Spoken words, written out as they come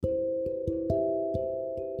Hello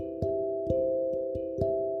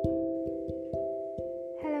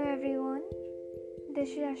everyone,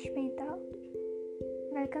 this is Ashmita.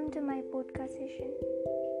 Welcome to my podcast session.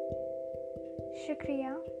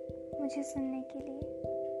 शुक्रिया मुझे सुनने के लिए।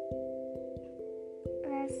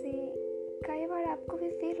 वैसे कई बार आपको भी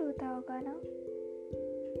फील होता होगा ना,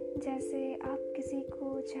 जैसे आप किसी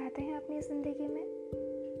को चाहते हैं अपनी ज़िंदगी में,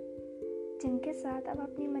 जिनके साथ आप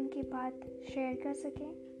अपनी मन की बात शेयर कर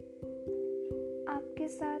सकें, आपके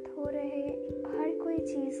साथ हो रहे हर कोई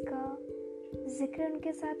चीज़ का जिक्र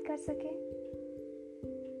उनके साथ कर सकें,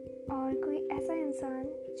 और कोई ऐसा इंसान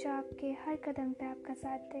जो आपके हर कदम पे आपका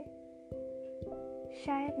साथ दे।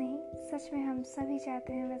 शायद नहीं, सच में हम सभी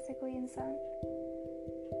चाहते हैं वैसे कोई इंसान।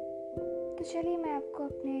 तो चलिए मैं आपको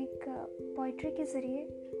अपने एक पोइट्री के ज़रिए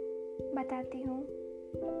बताती हूँ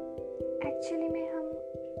एक्चुअली में हम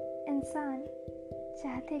इंसान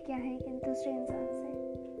चाहते क्या है एक दूसरे इंसान से,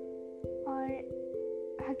 और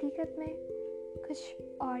हकीकत में कुछ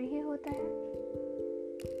और ही होता है।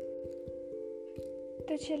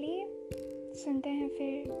 तो चलिए सुनते हैं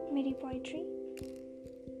फिर मेरी पोइट्री,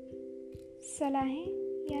 सलाहें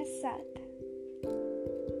या साथ।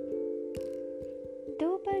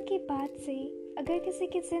 दो पल की बात से अगर किसी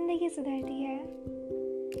की जिंदगी सुधरती है,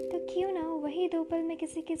 तो क्यों ना वही दो पल में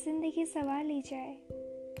किसी की जिंदगी संवार ली जाए।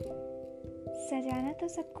 सजाना तो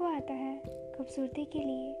सबको आता है खूबसूरती के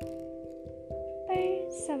लिए, पर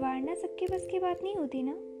संवारना सबके बस की बात नहीं होती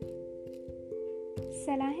ना।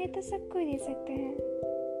 सलाहें तो सबको दे सकते हैं,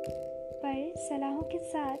 पर सलाहों के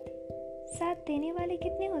साथ साथ देने वाले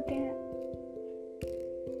कितने होते हैं।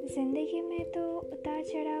 जिंदगी में तो उतार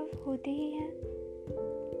चढ़ाव होते ही हैं,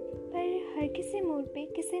 पर हर किसी मोड़ पे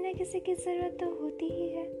किसी न किसी की ज़रूरत तो होती ही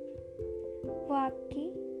है। वो आपकी,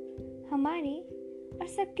 हमारी और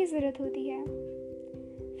सबकी ज़रूरत होती है।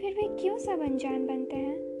 फिर भी क्यों सब अनजान बनते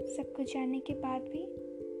हैं सब कुछ जानने के बाद भी।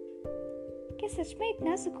 क्या सच में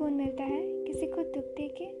इतना सुकून मिलता है किसी को दुख दे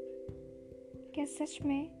के? क्या सच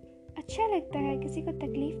में अच्छा लगता है किसी को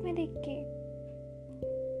तकलीफ में देख के?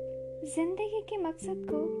 जिंदगी के मकसद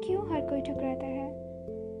को क्यों हर कोई ठुकराता है?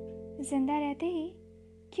 जिंदा रहते ही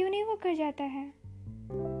क्यों नहीं वो कर जाता है?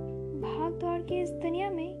 भाग दौड़ के इस दुनिया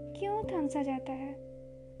में क्यों थम सा जाता है?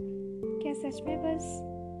 क्या सच में बस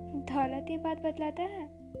दौलत ही बात बतलाता है?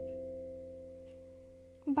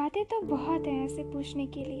 बातें तो बहुत हैं ऐसे पूछने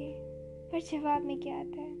के लिए, पर जवाब में क्या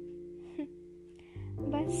आता है?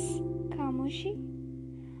 बस खामोशी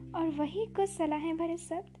और वही कुछ सलाहें भरे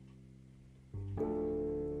शब्द।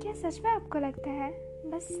 क्या सच में आपको लगता है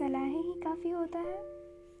बस सलाहें ही काफ़ी होता है?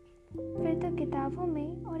 फिर तो किताबों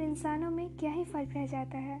में और इंसानों में क्या ही फ़र्क रह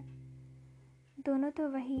जाता है। दोनों तो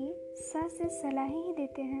वही सा से सलाहें ही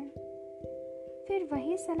देते हैं, फिर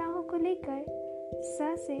वही सलाहों को लेकर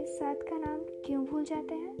सा से साथ का नाम क्यों भूल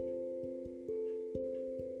जाते हैं?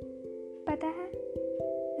 पता है,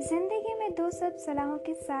 जिंदगी में दो सब सलाहों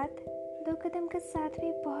के साथ दो कदम का साथ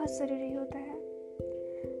भी बहुत ज़रूरी होता है।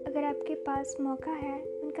 अगर आपके पास मौका है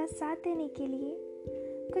उनका साथ देने के लिए,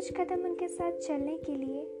 कुछ कदम उनके साथ चलने के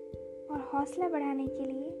लिए और हौसला बढ़ाने के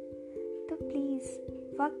लिए, तो प्लीज़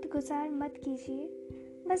वक्त गुजार मत कीजिए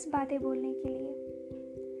बस बातें बोलने के लिए।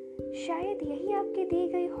 शायद यही आपके दिए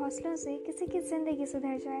गए हौसलों से किसी की ज़िंदगी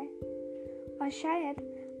सुधर जाए, और शायद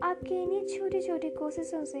आपकी इन्हीं छोटी छोटी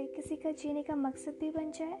कोशिशों से किसी का जीने का मकसद भी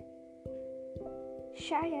बन जाए।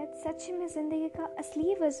 शायद सच में ज़िंदगी का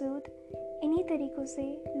असली वजूद इन्हीं तरीकों से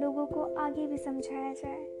लोगों को आगे भी समझाया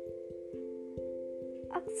जाए।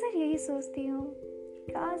 अक्सर यही सोचती हूँ,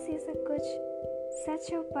 काश ये सब कुछ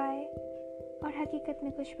सच हो पाए और हकीकत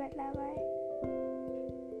में कुछ बदलाव आए,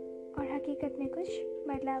 और हकीकत में कुछ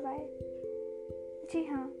बदलाव आए। जी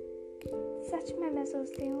हाँ, सच में मैं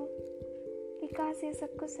सोचती हूँ कि काश ये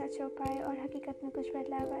सब कुछ सच हो पाए और हकीकत में कुछ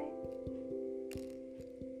बदलाव आए।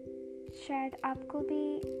 शायद आपको भी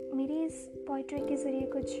मेरी इस पोइट्री के ज़रिए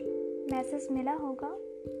कुछ मैसेज मिला होगा।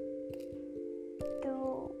 तो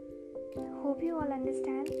hope you all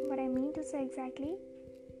understand what I mean to say exactly.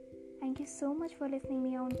 Thank you so much for listening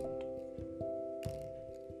me out.